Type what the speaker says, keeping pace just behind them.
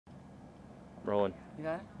Rolling. You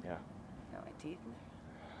got it? Yeah. No, my teeth.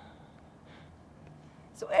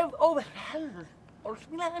 So,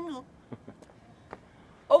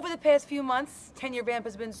 over the past few months, 10-Year Vamp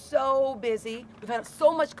has been so busy. We've had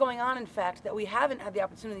so much going on, in fact, that we haven't had the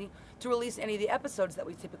opportunity to release any of the episodes that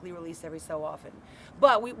we typically release every so often.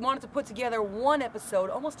 But we wanted to put together one episode,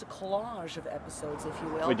 almost a collage of episodes, if you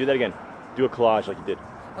will. Wait, do that again. Do a collage like you did.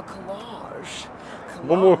 A collage.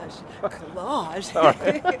 One more. Collage. All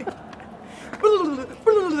right.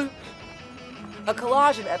 A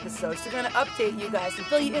collage of episodes to kind of update you guys and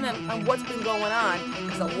fill you in on what's been going on,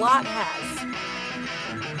 because a lot has.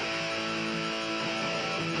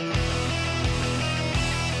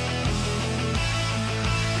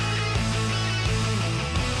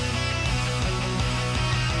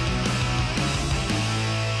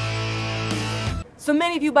 So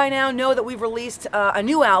many of you by now know that we've released a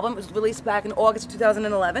new album. It was released back in August of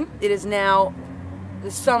 2011. It is now the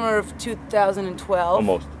summer of 2012.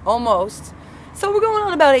 Almost. Almost. So we're going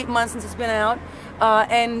on about 8 months since it's been out.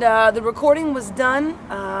 And the recording was done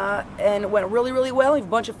and it went really, really well. We have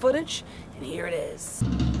a bunch of footage, and here it is.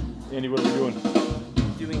 Andy, what are we doing?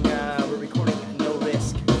 We're recording No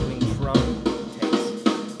Risk, doing drum takes.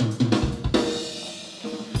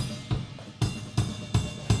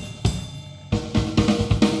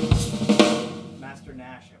 Master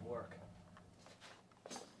Nash at work.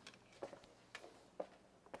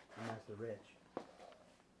 Master Rich.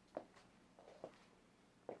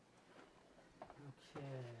 Okay.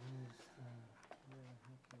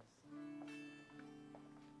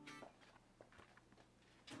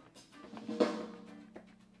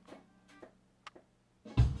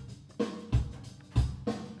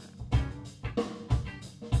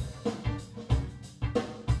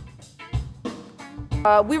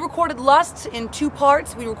 We recorded Lust in 2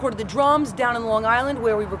 parts. We recorded the drums down in Long Island,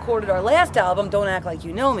 where we recorded our last album, Don't Act Like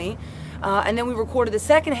You Know Me. And then we recorded the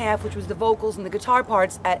second half, which was the vocals and the guitar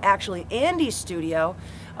parts, at actually Andy's studio.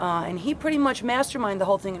 And he pretty much masterminded the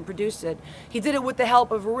whole thing and produced it. He did it with the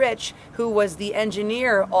help of Rich, who was the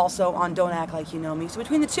engineer also on Don't Act Like You Know Me. So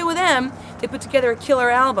between the two of them, they put together a killer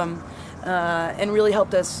album and really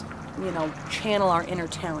helped us, you know, channel our inner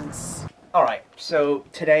talents. All right, so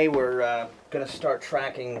today we're going to start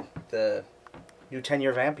tracking the new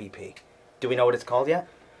 10-Year Vamp EP. Do we know what it's called yet?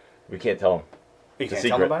 We can't tell them. You It's a can't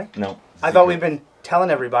secret. tell anybody? No. I thought we've been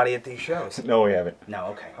telling everybody at these shows. No, we haven't. No,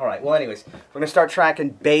 okay. All right, well, anyways, we're going to start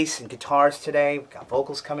tracking bass and guitars today. We've got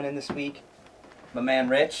vocals coming in this week. My man,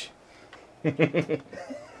 Rich. Ian,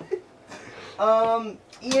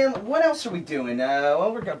 what else are we doing?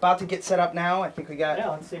 Well, we're about to get set up now. I think we got...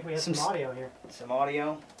 Yeah, let's see if we have some audio here. Some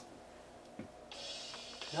audio.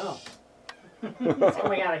 No. What's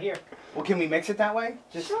coming out of here? Well, can we mix it that way?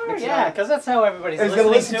 Just Sure, mix it yeah, up? because that's how everybody's I was going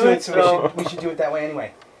listening to listen to it, so so we should do it that way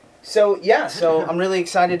anyway. So, yeah, so I'm really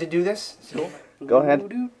excited to do this. So, go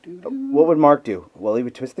ahead. What would Mark do? Well, he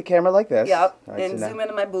would twist the camera like this. Yep, All right, and so zoom now,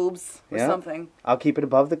 into my boobs or something. I'll keep it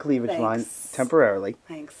above the cleavage line Thanks. temporarily.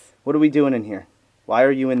 Thanks. What are we doing in here? Why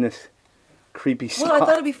are you in this creepy spot? Well, I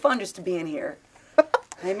thought it'd be fun just to be in here.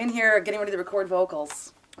 I'm in here getting ready to record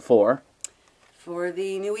vocals For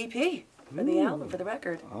the new EP, for the album, for the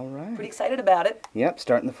record. All right. Pretty excited about it. Yep,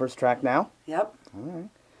 starting the first track now. Yep. All right.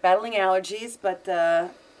 Battling allergies, but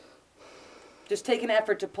just take an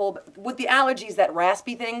effort to pull. With the allergies, that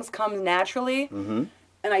raspy things come naturally, and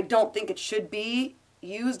I don't think it should be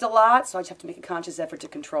used a lot, so I just have to make a conscious effort to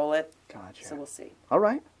control it. Gotcha. So we'll see. All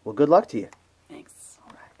right. Well, good luck to you. Thanks.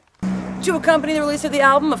 To accompany the release of the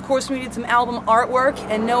album, of course, we needed some album artwork,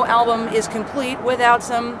 and no album is complete without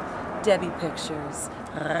some Debbie pictures.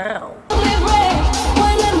 Ow.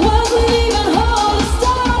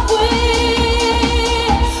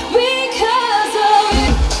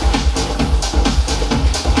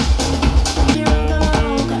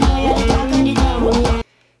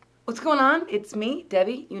 What's going on? It's me,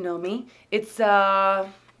 Debbie, you know me. It's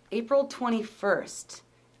April 21st.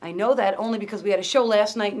 I know that only because we had a show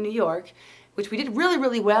last night in New York, which we did really,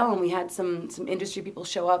 really well, and we had some industry people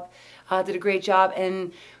show up, did a great job,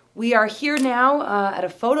 and we are here now at a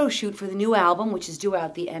photo shoot for the new album, which is due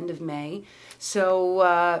out the end of May.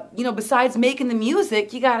 So, you know, besides making the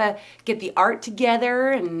music, you gotta get the art together,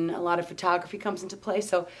 and a lot of photography comes into play.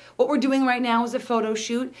 So what we're doing right now is a photo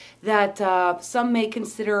shoot that some may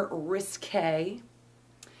consider risque,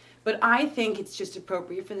 but I think it's just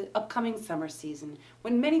appropriate for the upcoming summer season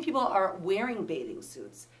when many people are wearing bathing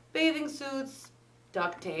suits. Bathing suits,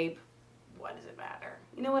 duct tape, what does it matter?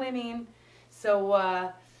 You know what I mean?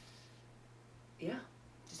 So, yeah,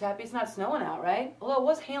 just happy it's not snowing out, right? Although it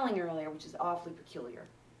was hailing earlier, which is awfully peculiar.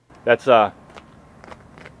 That's the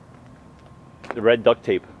red duct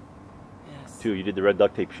tape. Yes. too. You did the red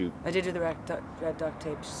duct tape shoot. I did do the red duct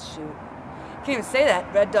tape shoot. Can't even say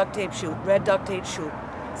that. Red duct tape shoot. Red duct tape shoot.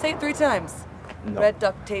 Say it 3 times. No. Red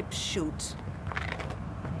duct tape shoot.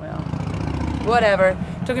 Well, whatever.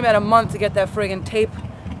 Took me about a month to get that friggin' tape,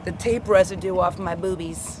 the tape residue off my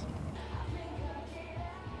boobies.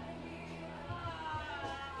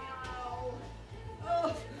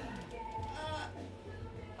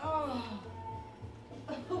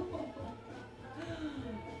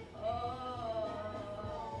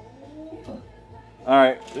 All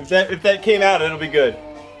right, if that came out, it'll be good.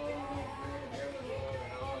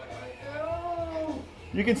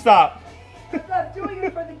 You can stop. I'm not doing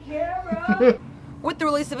it for the camera. With the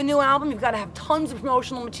release of a new album, you've got to have tons of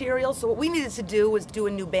promotional material. So what we needed to do was do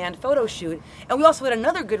a new band photo shoot. And we also had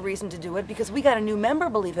another good reason to do it because we got a new member,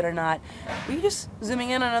 believe it or not. Were you just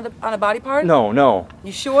zooming in on a body part? No.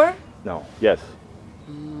 You sure? No. Yes.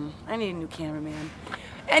 I need a new cameraman.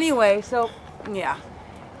 Anyway, so yeah.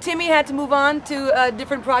 Timmy had to move on to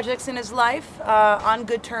different projects in his life, on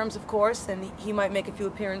good terms, of course, and he might make a few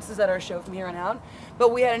appearances at our show from here on out.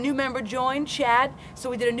 But we had a new member join, Chad, so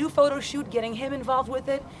we did a new photo shoot, getting him involved with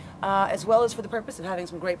it, as well as for the purpose of having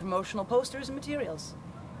some great promotional posters and materials.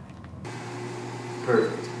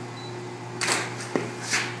 Perfect.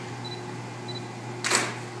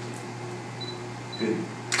 Good.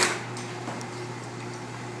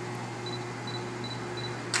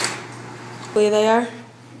 Where they are?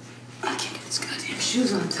 I can't get these goddamn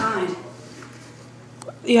shoes untied.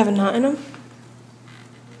 You have a knot in them?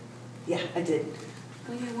 Yeah, I did.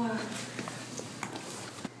 Oh, yeah, wow.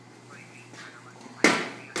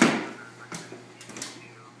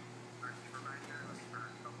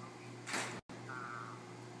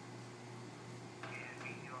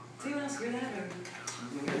 See what else hear that?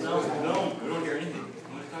 No, we don't hear anything.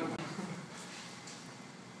 What are you talking about?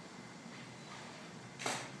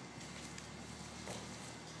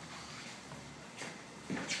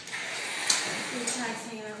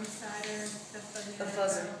 The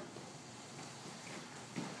fuzzer.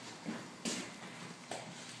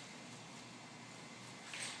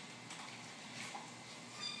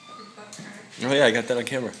 Oh yeah, I got that on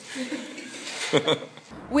camera.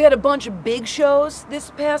 We had a bunch of big shows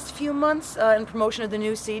this past few months in promotion of the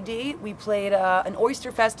new CD. We played an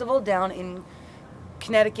oyster festival down in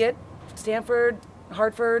Connecticut, Stamford,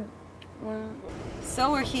 Hartford.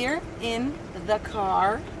 So we're here in the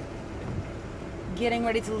car, getting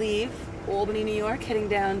ready to leave Albany, New York, heading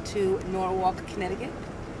down to Norwalk, Connecticut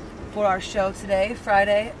for our show today,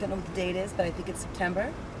 Friday. I don't know what the date is, but I think it's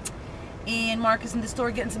September. And Mark is in the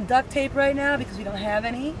store getting some duct tape right now because we don't have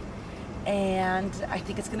any. And I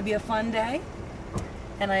think it's going to be a fun day.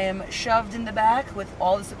 And I am shoved in the back with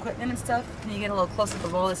all this equipment and stuff. Can you get a little close-up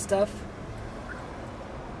of all this stuff?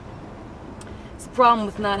 It's the problem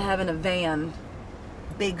with not having a van,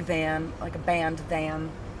 big van, like a band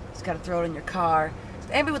van. Just got to throw it in your car.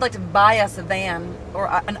 If anybody would like to buy us a van or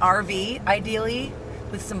an RV, ideally,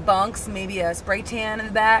 with some bunks, maybe a spray tan in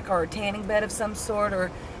the back or a tanning bed of some sort,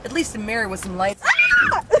 or at least a mirror with some lights.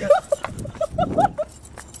 In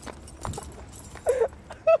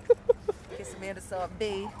case Amanda saw a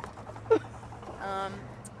bee.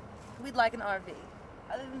 We'd like an RV.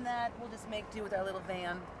 Other than that, we'll just make do with our little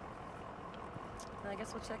van. And I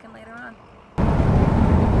guess we'll check in later on.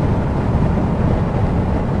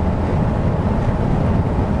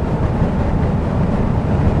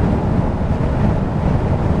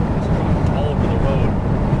 All over the road.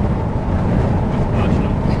 Watching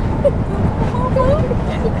them.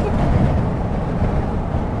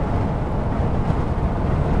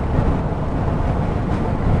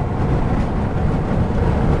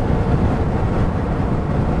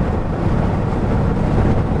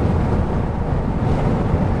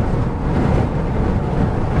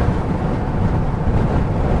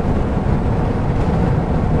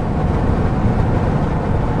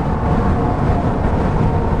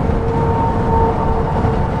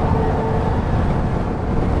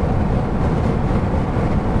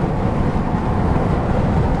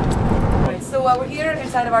 We're here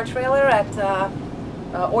inside of our trailer at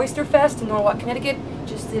Oyster Fest in Norwalk, Connecticut.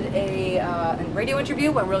 Just did a radio interview,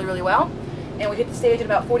 went really, really well. And we hit the stage in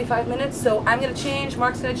about 45 minutes, so I'm going to change,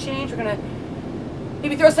 Mark's going to change. We're going to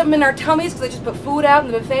maybe throw something in our tummies because I just put food out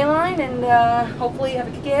in the buffet line, and hopefully have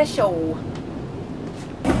a kick-ass show.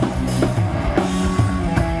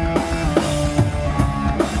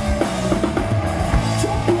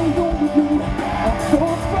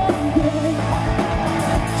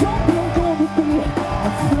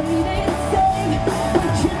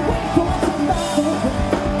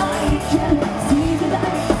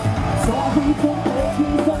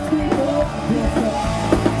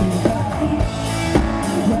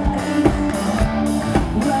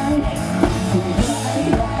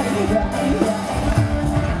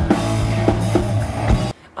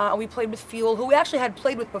 we played with Fuel, who we actually had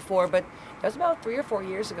played with before, but that was about 3 or 4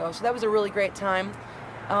 years ago. So that was a really great time.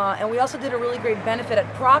 And we also did a really great benefit at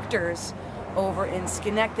Proctor's over in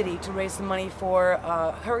Schenectady to raise some money for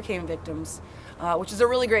hurricane victims, which is a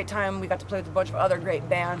really great time. We got to play with a bunch of other great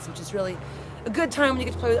bands, which is really a good time when you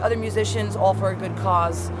get to play with other musicians, all for a good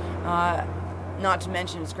cause. Not to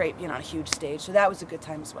mention it's great being on a huge stage, so that was a good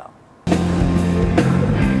time as well.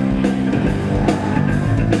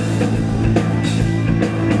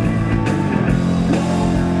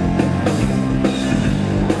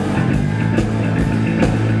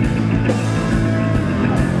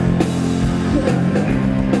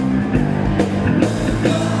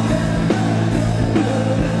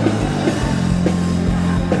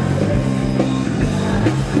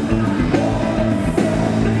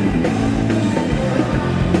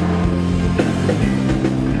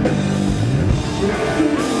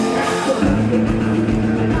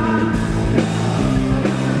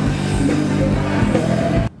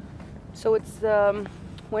 So it's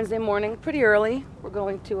Wednesday morning, pretty early. We're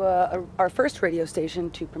going to our first radio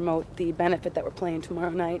station to promote the benefit that we're playing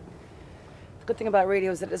tomorrow night. The good thing about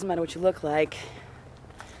radio is that it doesn't matter what you look like.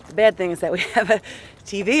 The bad thing is that we have a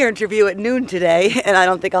TV interview at noon today, and I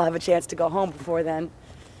don't think I'll have a chance to go home before then.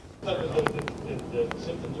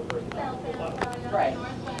 Right.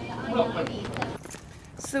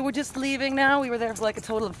 So we're just leaving now. We were there for like a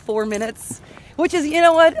total of 4 minutes, which is, you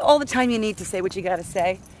know what, all the time you need to say what you got to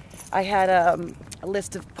say. I had a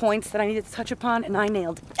list of points that I needed to touch upon, and I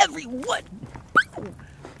nailed every one.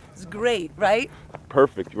 It's great, right?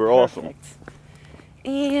 Perfect. You were awesome.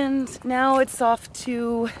 And now it's off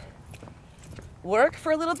to work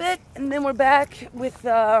for a little bit, and then we're back with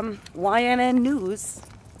YNN News.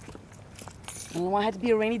 I don't know why it had to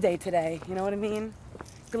be a rainy day today. You know what I mean?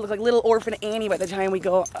 It's gonna look like little Orphan Annie by the time we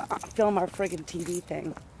go film our friggin' TV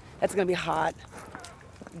thing. That's gonna be hot.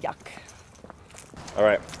 Yuck. All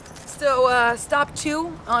right. So stop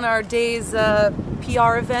 2 on our day's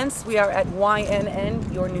PR events. We are at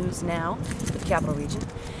YNN, Your News Now, for the Capital Region.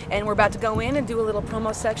 And we're about to go in and do a little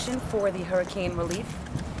promo section for the hurricane relief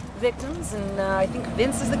victims. And I think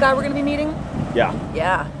Vince is the guy we're going to be meeting. Yeah.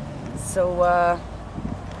 Yeah. So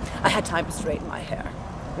I had time to straighten my hair.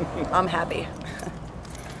 I'm happy.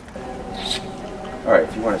 All right,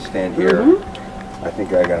 if you want to stand here, I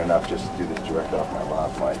think I got enough just to do this direct off my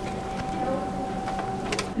lav mic.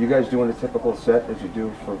 You guys doing a typical set as you do,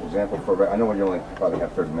 for example, I know you only probably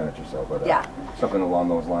have 30 minutes or so, but yeah. Something along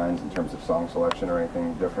those lines in terms of song selection or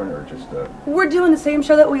anything different, or just... We're doing the same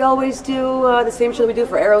show that we always do, the same show we do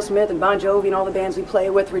for Aerosmith and Bon Jovi and all the bands we play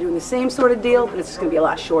with. We're doing the same sort of deal, but it's just going to be a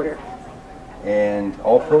lot shorter. And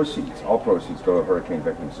all proceeds go to hurricane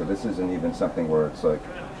victims, so this isn't even something where it's like,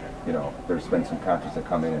 you know, there's been some concerts that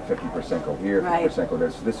come in and 50% go here, 50% go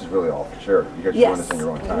there. So this is really all for charity. You guys are doing this on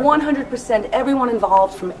your own time. 100%. Everyone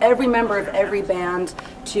involved, from every member of every band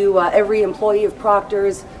to every employee of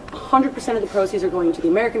Proctor's, 100% of the proceeds are going to the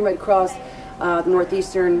American Red Cross, the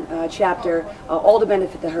Northeastern chapter, all to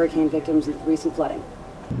benefit the hurricane victims of the recent flooding.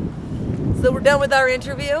 So we're done with our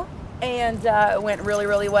interview, and it went really,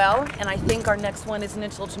 really well. And I think our next one isn't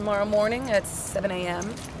until tomorrow morning at 7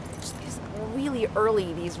 a.m. Really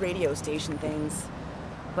early, these radio station things,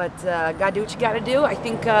 but gotta do what you gotta do. I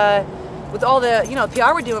think with all the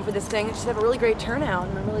PR we're doing for this thing, it should have a really great turnout,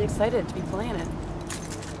 and I'm really excited to be playing it.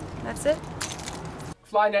 That's it.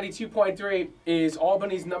 Fly 92.3 is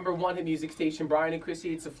Albany's #1 hit music station. Brian and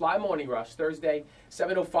Chrissy, it's the Fly Morning Rush, Thursday,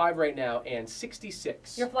 7:05 right now, and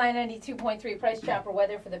 66. You're Fly 92.3, Price Chopper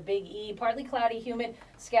weather for the Big E. Partly cloudy, humid,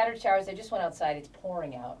 scattered showers. I just went outside. It's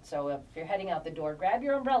pouring out. So if you're heading out the door, grab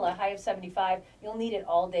your umbrella, high of 75. You'll need it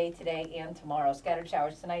all day today and tomorrow. Scattered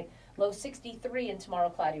showers tonight, low 63, and tomorrow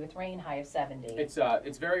cloudy with rain, high of 70. It's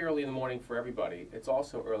very early in the morning for everybody. It's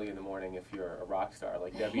also early in the morning if you're a rock star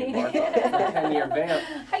like Debbie and Marco from 10-year Vamp.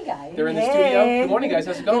 Hi, guys. They're in the studio. Good morning, guys.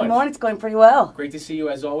 How's it going? Good morning. It's going pretty well. Great to see you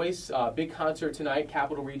as always. Big concert tonight,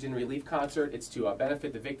 Capital Region Relief Concert. It's to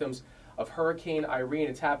benefit the victims of Hurricane Irene.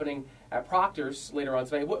 It's happening at Proctor's later on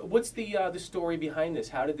tonight. What's the story behind this?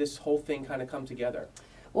 How did this whole thing kind of come together?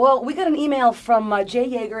 Well, we got an email from Jay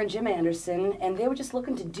Yeager and Jim Anderson, and they were just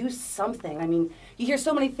looking to do something. I mean, you hear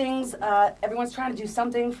so many things. Everyone's trying to do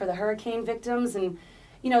something for the hurricane victims, and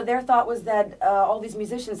their thought was that all these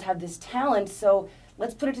musicians have this talent, so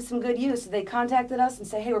let's put it to some good use. So they contacted us and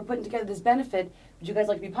say, hey, we're putting together this benefit. Would you guys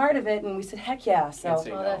like to be part of it? And we said, heck yeah. So, Can't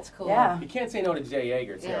say Oh, no. that's cool. yeah. You can't say no to Jay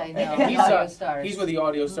Yeager, too. Yeah, I know. He's, Audio Stars. he's with the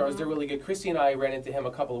Audio Stars. They're really good. Christy and I ran into him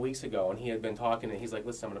a couple of weeks ago, and he had been talking, and he's like,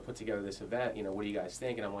 listen, I'm going to put together this event. You know, what do you guys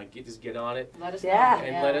think? And I'm like, just get on it Let us Yeah. know.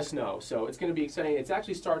 and let us know. So it's going to be exciting. It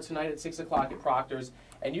actually starts tonight at 6 o'clock at Proctor's,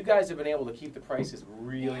 and you guys have been able to keep the prices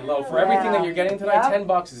really low. For everything that you're getting tonight, Yeah.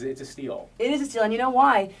 $10 it's a steal. It is a steal, and you know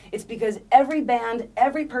why? It's because every band,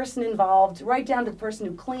 every person involved, right down to the person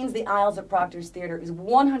who cleans the aisles at Proctor's Theater, is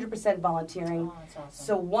 100% volunteering. Oh, that's awesome.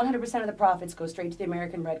 So 100% of the profits go straight to the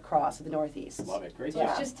American Red Cross of the Northeast. Love it. Great So job.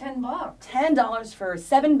 it's just $10. $10 for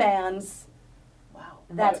 7 bands. Wow.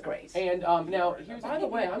 That's great. And now, here's by the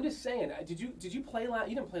way, I'm just saying, did you play last?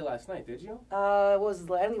 You didn't play last night, did you? What was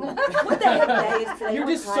I don't even what the heck day is today? You're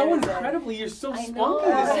What just time so is it? incredibly, you're so I spunky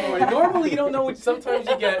know. this morning. Normally you don't know what, sometimes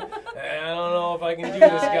you get, I don't know if I can do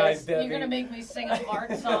this, guys, Debbie. You're gonna make me sing a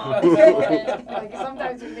art song. Like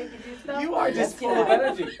sometimes we make you do stuff. You are just Yes, full yeah. of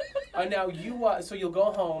energy. Now you, so you'll go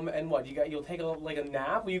home and what? You'll take like a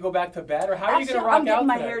nap? Will you go back to bed, or how are you Actually, gonna rock I'm getting out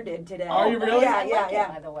my today? hair did today. Are you really? Yeah, I yeah, like it, yeah.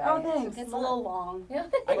 by the way. Oh, It's a thanks. good It's a little long. Yeah.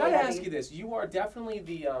 I gotta Heavy. ask you this: you are definitely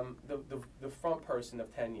the front person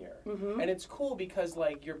of Tenure, and it's cool because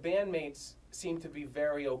like your bandmates seem to be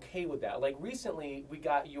very okay with that. Like recently, we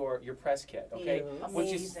got your press kit, okay,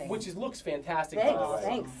 Amazing. which looks fantastic. Thanks, by the way.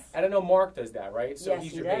 thanks. And I know Mark does that, right? So Yes,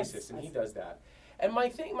 he's he your does. bassist, and he does that. And my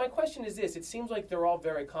question is this: it seems like they're all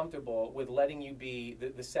very comfortable with letting you be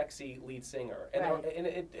the sexy lead singer, and, Right. and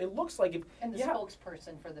it looks like if And the yeah.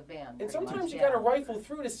 spokesperson for the band. And pretty sometimes much, you yeah. gotta rifle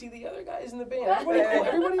through to see the other guys in the band. Everybody, cool?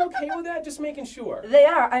 Everybody okay with that? Just making sure. They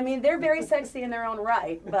are. I mean, they're very sexy in their own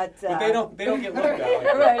right, but But they don't get looked at. Like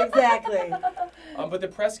that. Right, exactly. But the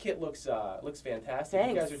press kit looks fantastic. You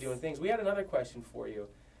Thanks. guys are doing things. We had another question for you,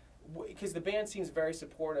 because the band seems very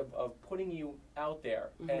supportive of putting you out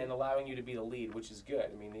there and allowing you to be the lead, which is good.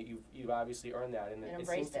 I mean, you've obviously earned that, and it seems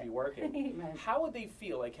embraced to be it. working. Right. How would they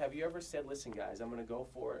feel? Like, have you ever said, "Listen, guys, I'm going to go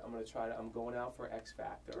for it. I'm going out for X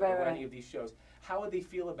Factor Right, or right. any of these shows"? How would they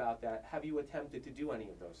feel about that? Have you attempted to do any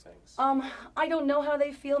of those things? I don't know how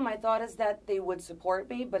they feel. My thought is that they would support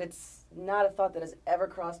me, but it's not a thought that has ever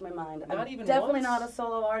crossed my mind. Not I'm even definitely once? not a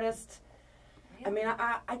solo artist. I mean,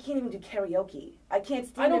 I can't even do karaoke. I can't I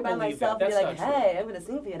stand don't there by believe myself that. and be That's like, not true. hey, I'm going to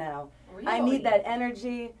sing for you now. I Really? need that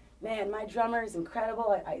energy. Man, my drummer is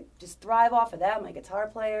incredible. I just thrive off of that. My guitar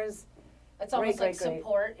players. It's almost Great, like great, great.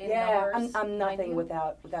 support in Yeah, numbers. I'm nothing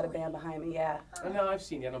behind without a band behind me, yeah. No, I've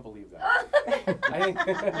seen you. I don't believe that. I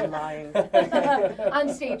think I'm lying. you. On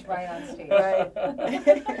stage, right on stage.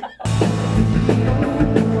 Right.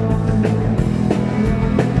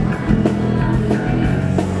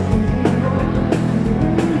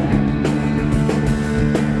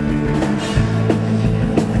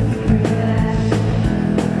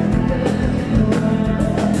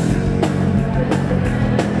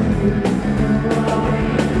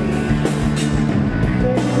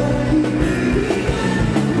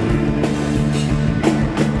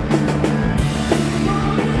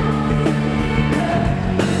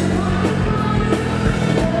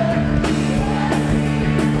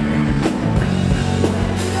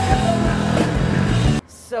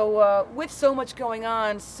 So with so much going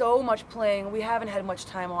on, so much playing, we haven't had much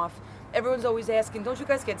time off. Everyone's always asking, don't you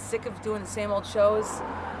guys get sick of doing the same old shows?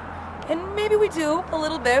 And maybe we do, a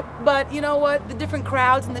little bit, but you know what? The different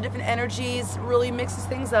crowds and the different energies really mixes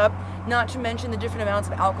things up, not to mention the different amounts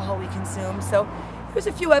of alcohol we consume. So there's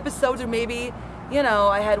a few episodes where maybe, you know,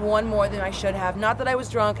 I had one more than I should have. Not that I was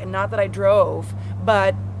drunk and not that I drove,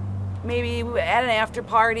 but maybe we were at an after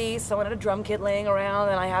party, someone had a drum kit laying around,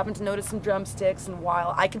 and I happened to notice some drumsticks, and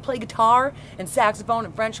while I can play guitar and saxophone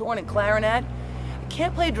and French horn and clarinet, I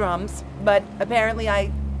can't play drums, but apparently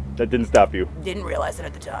I That didn't stop you. didn't realize it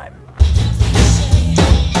at the time.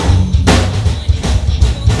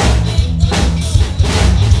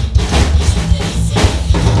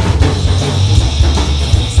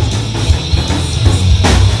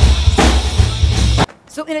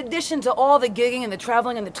 So in addition to all the gigging and the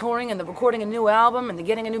traveling and the touring and the recording a new album and the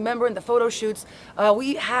getting a new member and the photo shoots,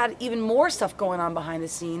 we had even more stuff going on behind the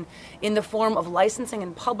scene in the form of licensing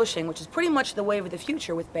and publishing, which is pretty much the wave of the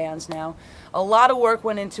future with bands now. A lot of work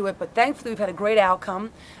went into it, but thankfully we've had a great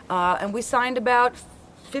outcome, and we signed about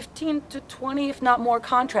 15 to 20, if not more,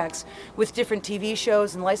 contracts with different TV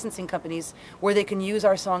shows and licensing companies where they can use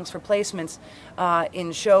our songs for placements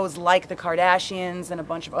in shows like The Kardashians and a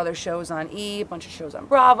bunch of other shows on E, a bunch of shows on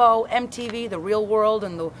Bravo, MTV, The Real World,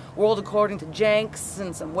 and The World According to Jenks,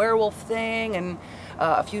 and some werewolf thing, and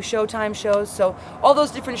a few Showtime shows. So all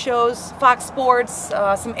those different shows, Fox Sports,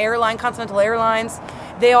 some airline, Continental Airlines,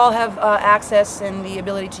 they all have access and the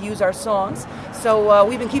ability to use our songs. So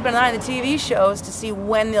we've been keeping an eye on the TV shows to see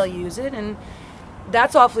when they'll use it, and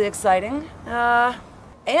that's awfully exciting.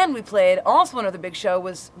 And we played, also another big show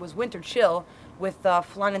was Winter Chill with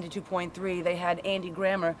Fly 92.3. They had Andy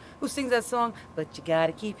Grammer, who sings that song, but you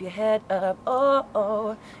gotta keep your head up, oh,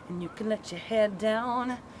 oh, and you can let your head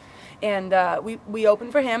down. And we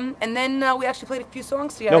opened for him, and then we actually played a few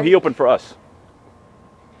songs together. No, he opened for us.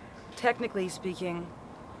 Technically speaking,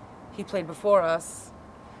 he played before us,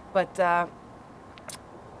 but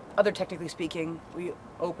other technically speaking, we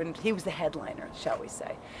opened, he was the headliner, shall we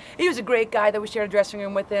say. He was a great guy that we shared a dressing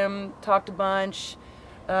room with him, talked a bunch,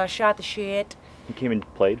 shot the shit. He came and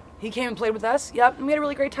played? He came and played with us, yep, and we had a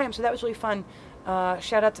really great time, so that was really fun.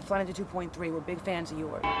 Shout out to Fly 92.3, we're big fans of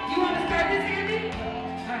yours. You want to start this, Andy?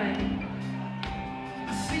 All right. I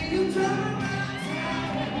see you turn around,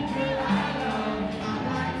 girl,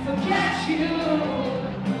 I forget you.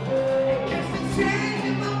 It's the change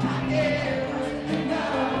in my pocket.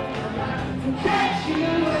 Forget you,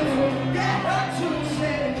 forget what you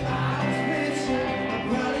said. I was missing, I'd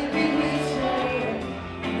rather be missing.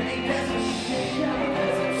 Ain't that some shit?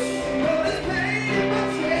 No, there's pain in my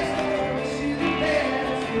chest. I see the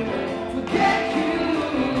best. Forget you.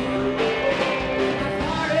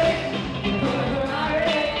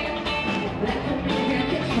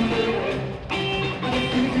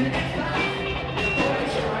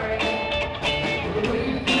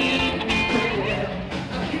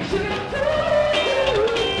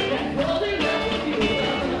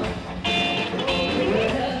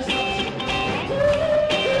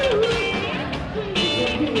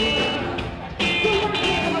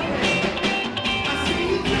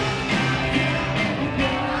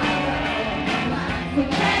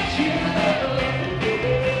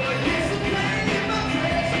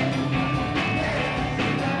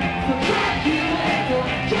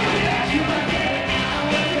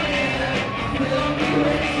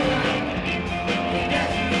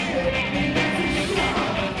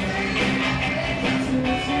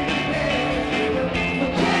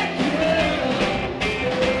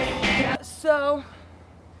 So,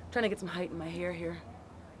 trying to get some height in my hair here.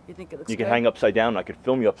 You think it looks You good? can hang upside down. I could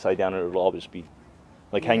film you upside down, and it'll all just be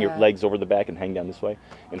like hang your Yeah. legs over the back and hang down this way.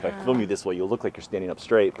 And if I film you this way, you'll look like you're standing up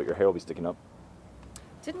straight, but your hair will be sticking up.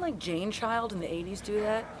 Didn't like Jane Child in the 80s do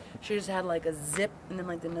that? She just had like a zip and then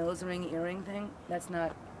like the nose ring earring thing. That's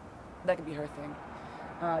not, that could be her thing.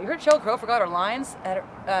 You heard Sheryl Crow forgot her lines at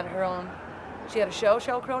her own, she had a show,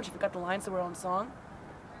 Sheryl Crow, and she forgot the lines of her own song.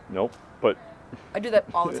 Nope, but I do that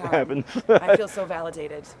all the time. It happens. I feel so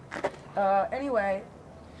validated. Anyway,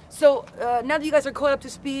 so now that you guys are caught up to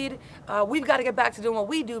speed, we've got to get back to doing what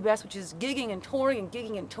we do best, which is gigging and touring and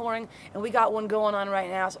gigging and touring. And we got one going on right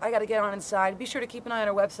now, so I got to get on inside. Be sure to keep an eye on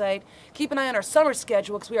our website. Keep an eye on our summer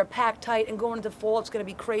schedule, because we are packed tight, and going into fall, it's going to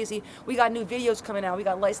be crazy. We got new videos coming out. We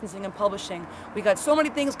got licensing and publishing. We got so many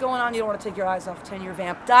things going on, you don't want to take your eyes off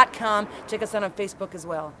 10yearvamp.com. Check us out on Facebook as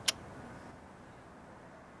well.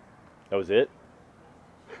 that was it.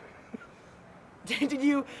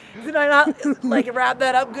 Did I not like wrap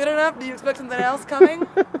that up good enough? Do you expect something else coming?